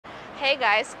Hey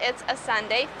guys, it's a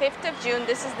Sunday, 5th of June.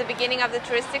 This is the beginning of the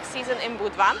touristic season in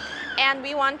Budva, and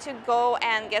we want to go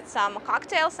and get some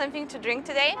cocktails, something to drink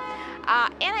today.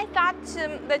 And I thought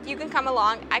that you can come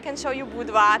along. I can show you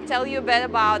Budva, tell you a bit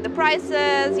about the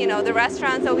prices, you know, the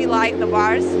restaurants that we like, the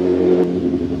bars.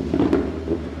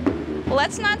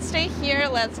 Let's not stay here,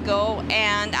 let's go,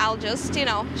 and I'll just, you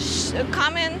know,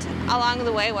 comment along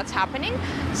the way what's happening.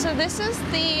 So this is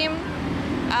the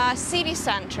city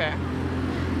center,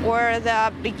 or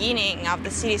the beginning of the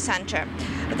city center.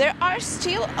 There are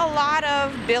still a lot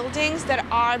of buildings that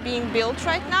are being built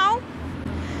right now.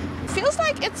 Feels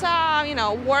like it's a, you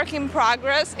know, work in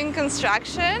progress in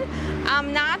construction.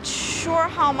 I'm not sure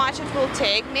how much it will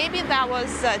take. Maybe that was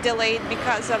delayed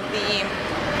because of the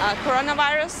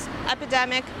coronavirus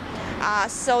epidemic,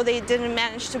 so they didn't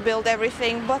manage to build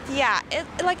everything. But yeah,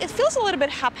 it feels a little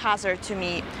bit haphazard to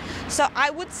me. So I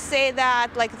would say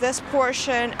that like this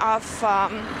portion of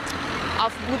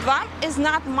Budva is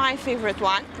not my favorite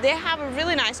one. They have a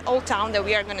really nice old town that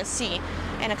we are going to see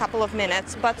in a couple of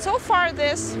minutes. But so far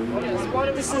this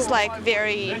is like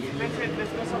very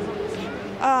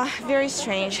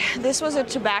strange. This was a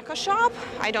tobacco shop.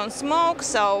 I don't smoke,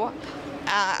 so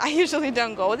I usually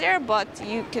don't go there, but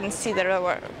you can see there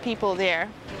were people there.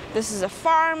 This is a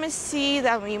pharmacy,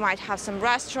 then we might have some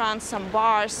restaurants, some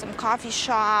bars, some coffee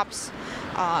shops,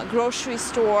 grocery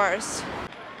stores.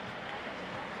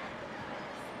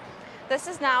 This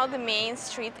is now the main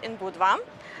street in Budva.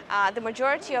 The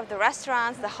majority of the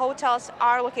restaurants, the hotels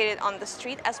are located on the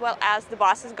street, as well as the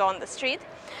buses go on the street.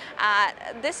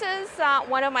 This is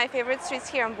one of my favorite streets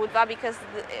here in Budva because,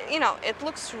 you know, it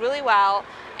looks really well.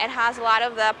 It has a lot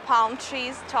of the palm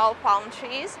trees, tall palm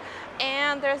trees,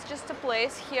 and there's just a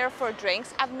place here for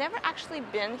drinks. I've never actually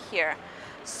been here,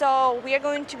 so we are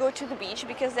going to go to the beach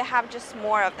because they have just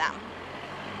more of them.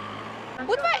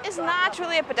 Budva is not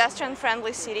really a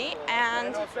pedestrian-friendly city,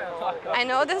 and I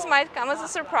know this might come as a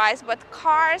surprise, but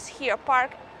cars here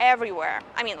park everywhere.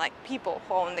 I mean, like people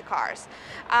who own the cars.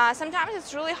 Sometimes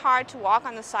it's really hard to walk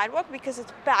on the sidewalk because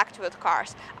it's packed with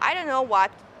cars. I don't know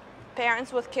what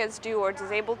parents with kids do, or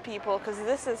disabled people, because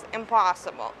this is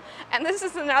impossible. And this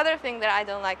is another thing that I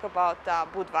don't like about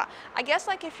Budva. I guess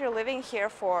like if you're living here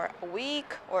for a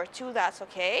week or two, that's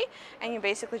okay, and you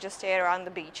basically just stay around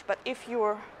the beach. But if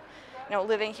you're, you know,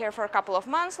 living here for a couple of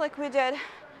months like we did,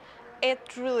 it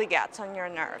really gets on your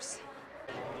nerves.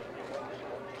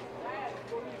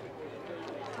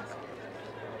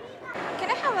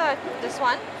 Can I have this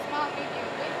one? Small,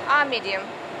 medium. Medium.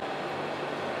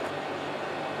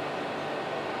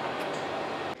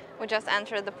 We just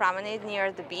entered the promenade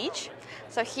near the beach.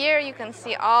 So here you can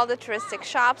see all the touristic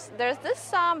shops. There's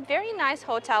this very nice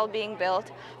hotel being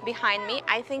built behind me.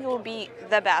 I think it will be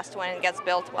the best when it gets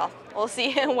built. Well, we'll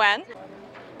see when.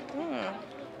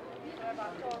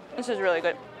 This is really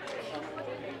good.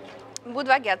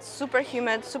 Budva gets super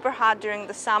humid, super hot during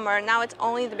the summer. Now it's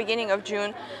only the beginning of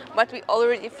June, but we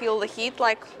already feel the heat.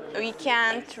 Like, we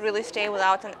can't really stay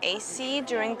without an AC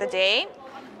during the day.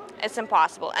 It's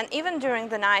impossible. And even during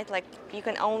the night, like, you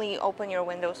can only open your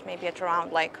windows maybe at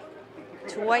around like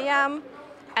 2 a.m.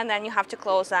 and then you have to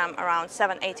close them around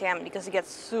 7, 8 a.m. because it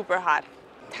gets super hot.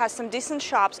 It has some decent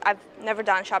shops. I've never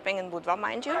done shopping in Budva,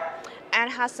 mind you, and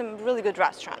has some really good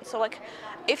restaurants. So like,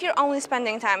 if you're only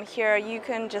spending time here, you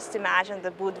can just imagine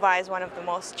that Budva is one of the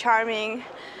most charming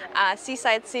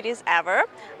seaside cities ever.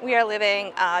 We are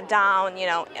living down, you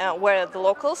know, where the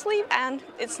locals live, and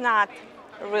it's not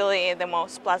really the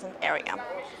most pleasant area.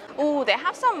 Ooh, they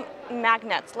have some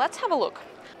magnets. Let's have a look.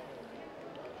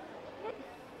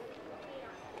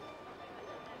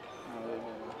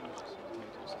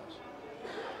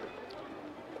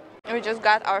 We just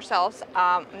got ourselves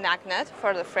a magnet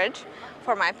for the fridge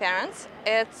for my parents.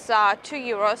 It's 2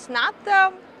 euros. Not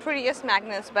the prettiest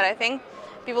magnets, but I think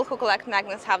people who collect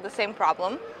magnets have the same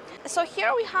problem. So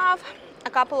here we have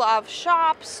a couple of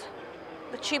shops,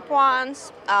 the cheap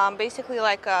ones, basically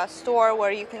like a store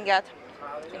where you can get,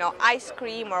 you know, ice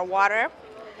cream or water.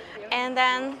 And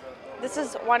then this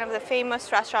is one of the famous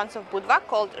restaurants of Budva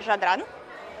called Jadran.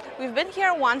 We've been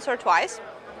here once or twice.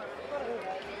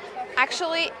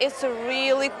 Actually, it's a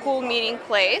really cool meeting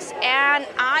place, and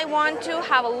I want to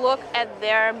have a look at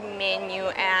their menu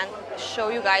and show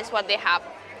you guys what they have.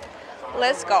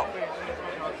 Let's go.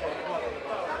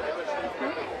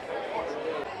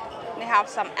 They have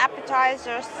some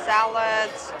appetizers,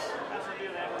 salads.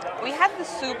 We had the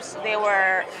soups. They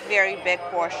were very big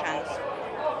portions.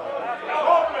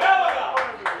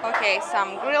 Okay,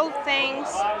 some grilled things,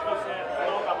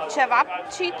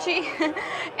 cevapcici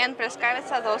and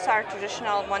preskarica. Those are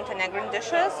traditional Montenegrin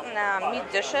dishes, meat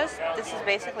dishes. This is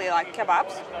basically like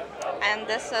kebabs. And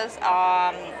this is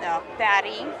a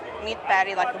patty, meat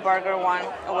patty, like a burger one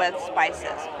with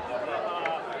spices.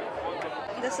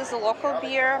 This is a local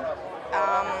beer.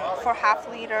 For half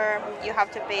liter, you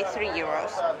have to pay €3.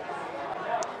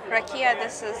 Rakia,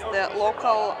 this is the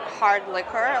local hard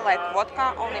liquor, like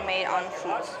vodka, only made on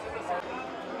fruits.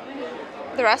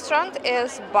 The restaurant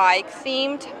is bike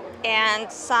themed,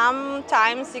 and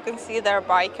sometimes you can see there are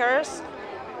bikers.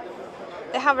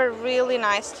 They have a really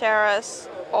nice terrace,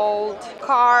 old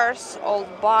cars, old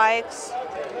bikes.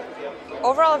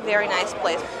 Overall, a very nice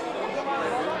place.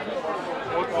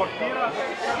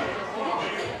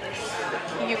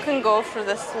 You can go through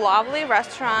this lovely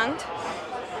restaurant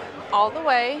all the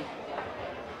way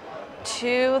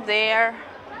to their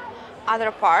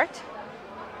other part,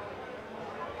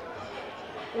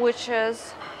 which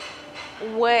is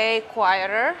way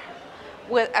quieter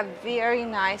with a very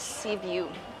nice sea view.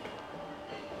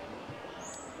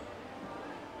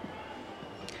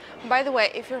 By the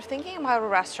way, if you're thinking about a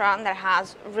restaurant that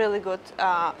has really good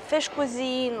fish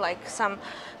cuisine, like some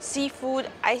seafood,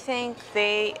 I think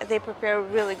they prepare a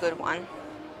really good one.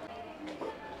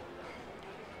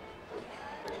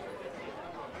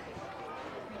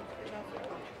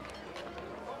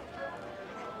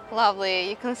 Lovely.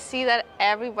 You can see that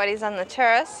everybody's on the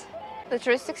terrace. The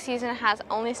touristic season has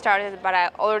only started, but I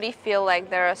already feel like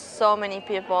there are so many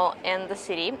people in the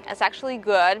city. It's actually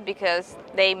good because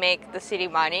they make the city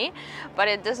money, but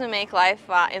it doesn't make life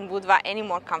in Budva any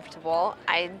more comfortable.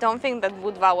 I don't think that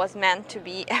Budva was meant to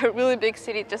be a really big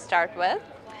city to start with.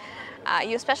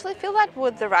 You especially feel that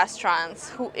with the restaurants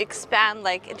who expand,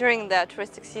 like during the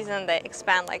touristic season, they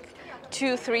expand like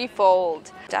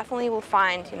 2-3-fold. Definitely will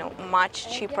find,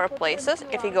 much cheaper places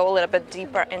if you go a little bit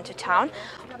deeper into town,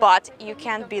 but you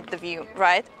can't beat the view,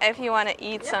 right? If you want to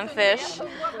eat some fish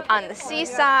on the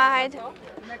seaside,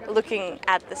 looking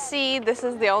at the sea, this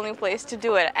is the only place to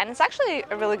do it, and it's actually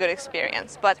a really good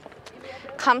experience, but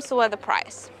comes with a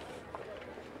price.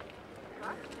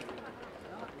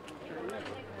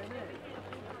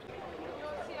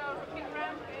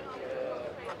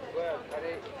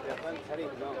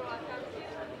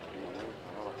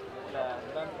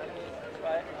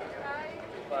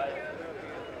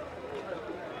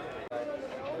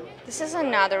 This is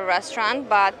another restaurant,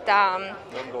 but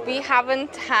we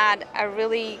haven't had a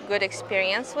really good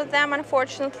experience with them,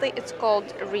 unfortunately. It's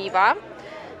called Riva.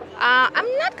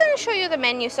 I'm not going to show you the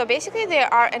menu. So basically they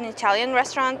are an Italian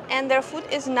restaurant and their food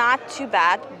is not too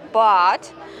bad,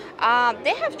 but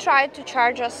they have tried to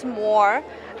charge us more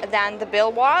than the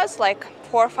bill was, like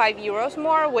 4 or 5 euros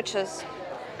more, which is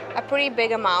a pretty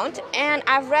big amount. And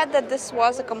I've read that this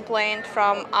was a complaint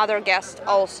from other guests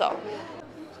also.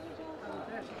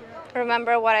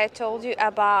 Remember what I told you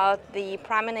about the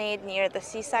promenade near the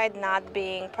seaside not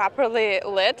being properly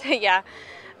lit? Yeah,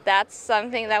 that's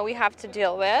something that we have to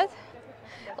deal with.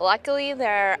 Luckily,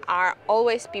 there are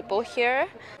always people here.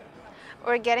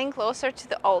 We're getting closer to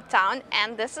the old town,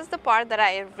 and this is the part that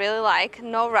I really like.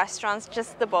 No restaurants,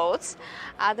 just the boats.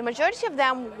 The majority of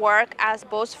them work as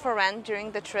boats for rent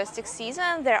during the touristic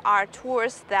season. There are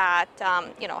tours that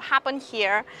happen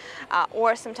here,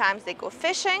 or sometimes they go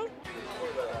fishing.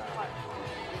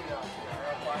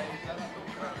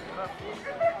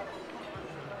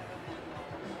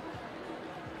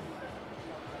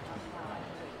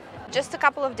 Just a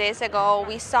couple of days ago,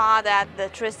 we saw that the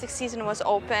touristic season was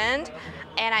opened,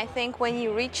 and I think when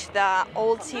you reach the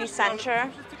old city center,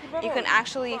 you can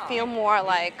actually feel more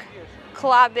like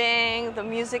clubbing, the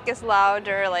music is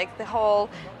louder, like the whole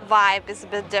vibe is a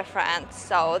bit different.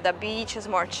 So the beach is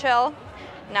more chill.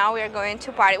 Now we are going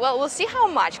to party. Well, we'll see how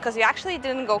much, because we actually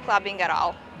didn't go clubbing at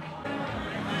all.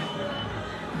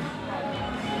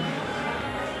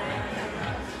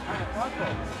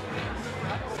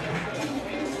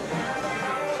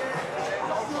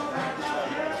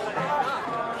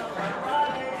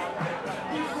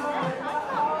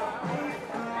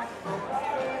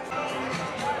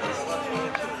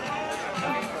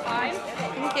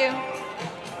 Thank you.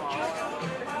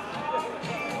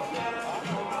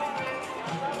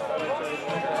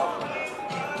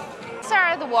 These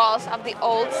are the walls of the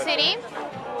old city.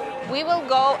 We will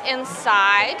go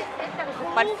inside,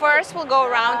 but first we'll go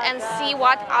around and see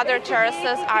what other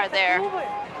terraces are there.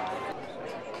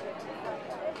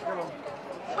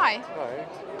 Hi. Hi.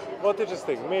 What did you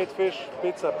think? Meat, fish,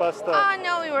 pizza, pasta?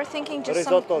 No, we were thinking just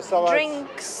risotto, some salads,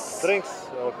 drinks. Drinks,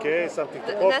 okay. Something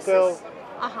to cocktail.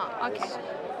 Okay.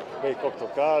 Maybe cocktail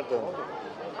card.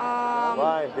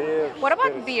 Wine, beer. What about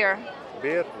spirits. beer?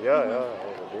 Beer? Yeah, yeah,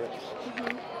 beer.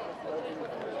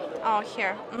 Oh,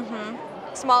 here.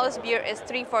 Smallest beer is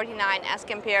 $3.49 as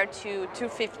compared to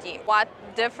 $2.50. What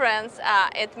difference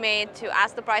it made to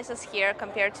us, the prices here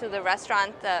compared to the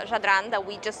restaurant Jadran that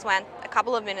we just went a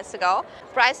couple of minutes ago.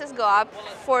 Prices go up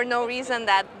for no reason,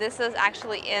 that this is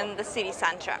actually in the city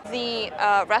center. The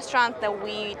restaurant that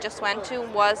we just went to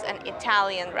was an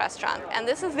Italian restaurant, and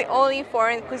this is the only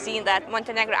foreign cuisine that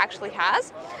Montenegro actually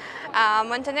has.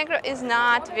 Montenegro is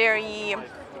not very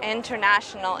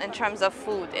international in terms of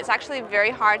food. It's actually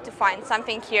very hard to find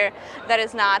something here that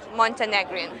is not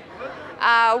Montenegrin,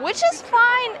 which is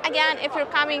fine, again, if you're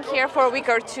coming here for a week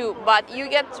or two, but you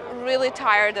get really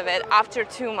tired of it after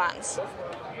 2 months.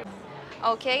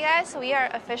 Okay guys, we are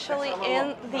officially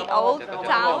in the old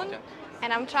town,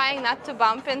 and I'm trying not to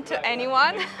bump into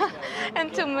anyone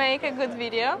and to make a good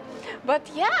video. But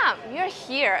yeah, we're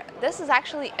here. This is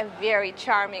actually a very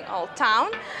charming old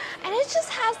town, and it just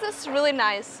has this really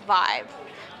nice vibe.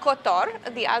 Kotor,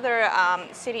 the other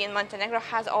city in Montenegro,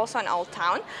 has also an old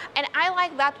town, and I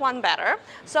like that one better.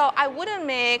 So I wouldn't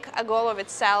make a goal of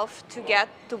itself to get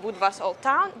to Budva's old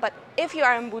town, but if you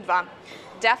are in Budva,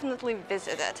 definitely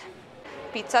visit it.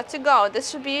 Pizza to go.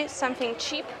 This should be something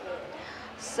cheap.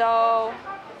 So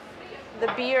the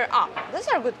beer, these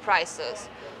are good prices.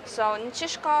 So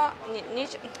Nichishko,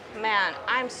 man,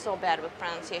 I'm so bad with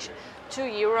pronunciation.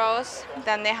 €2.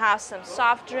 Then they have some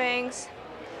soft drinks.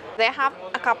 They have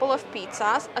a couple of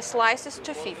pizzas. A slice is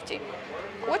 $2.50,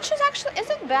 which is actually, is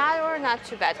it bad or not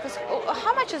too bad? Because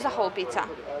how much is a whole pizza?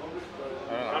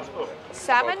 I don't know.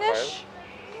 7-ish?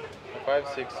 5,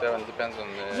 6, 7, depends on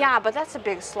the... Yeah, but that's a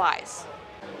big slice.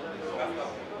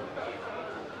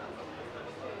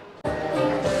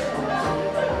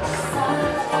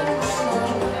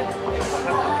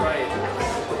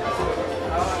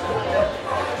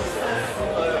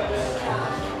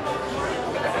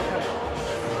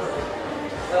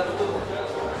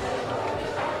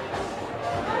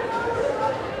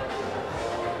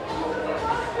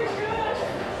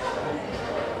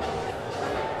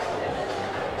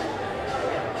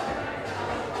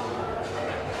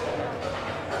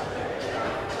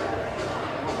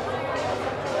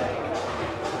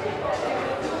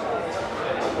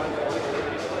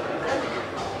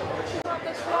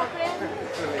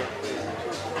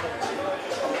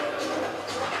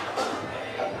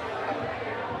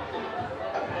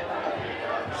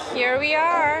 Here we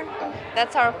are.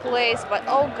 That's our place, but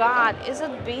oh God, is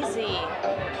it busy?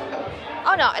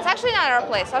 Oh no, it's actually not our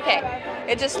place. Okay,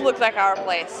 it just looked like our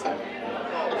place.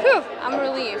 Phew, I'm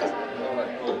relieved.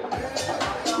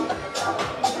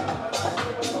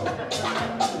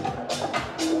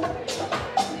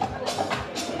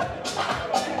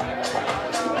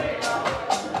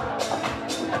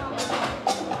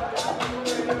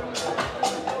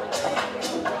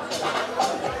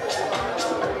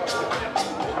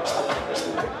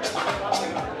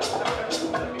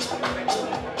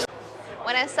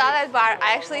 When I saw that bar,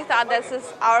 I actually thought this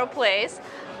is our place,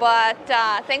 but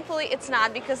thankfully it's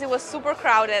not, because it was super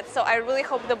crowded. So I really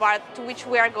hope the bar to which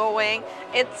we are going,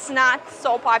 it's not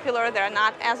so popular, there are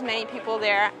not as many people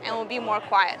there, and will be more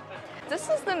quiet. This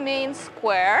is the main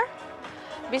square.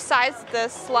 Besides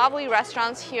this lovely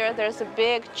restaurants here, there's a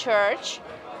big church.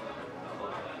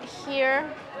 Here,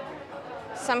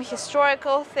 some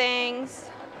historical things.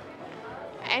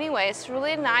 Anyway, it's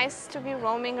really nice to be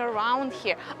roaming around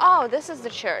here. Oh, this is the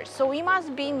church. So we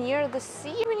must be near the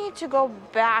sea. We need to go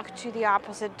back to the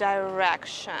opposite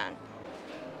direction.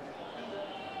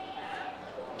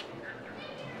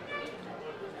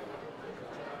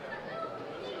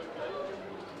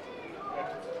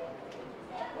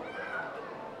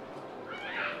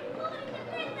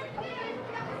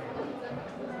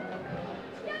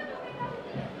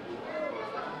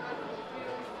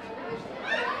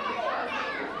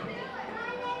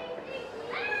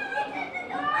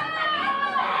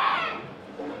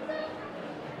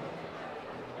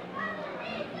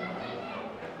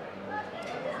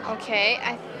 Okay,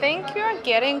 I think you're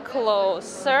getting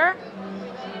closer.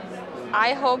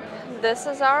 I hope this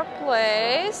is our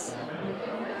place.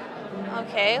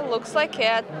 Okay, looks like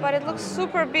it, but it looks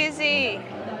super busy.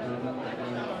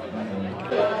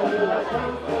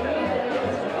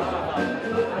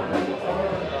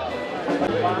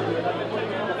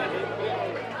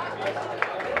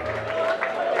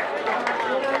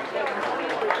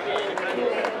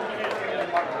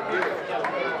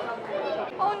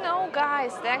 Oh no,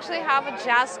 guys, they actually have a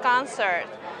jazz concert.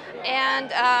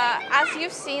 And as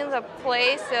you've seen, the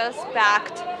place is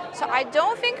packed. So I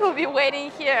don't think we'll be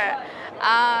waiting here.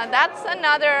 That's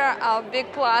another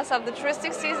big plus of the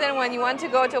touristic season, when you want to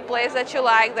go to a place that you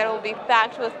like that will be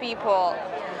packed with people.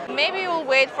 Maybe you'll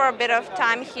wait for a bit of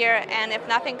time here, and if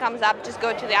nothing comes up, just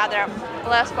go to the other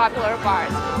less popular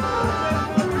bars.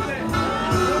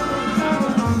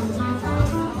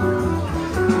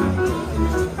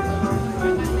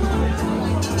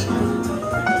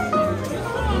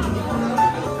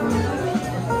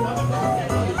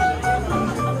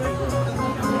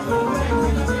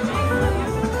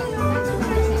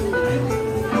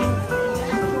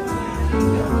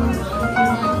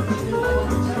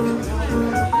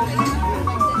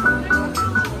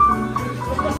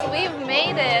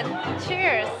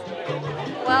 Cheers!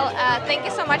 Well, thank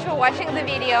you so much for watching the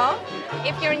video.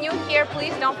 If you're new here,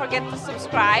 please don't forget to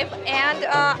subscribe, and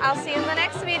I'll see you in the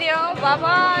next video. Bye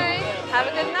bye! Have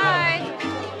a good night!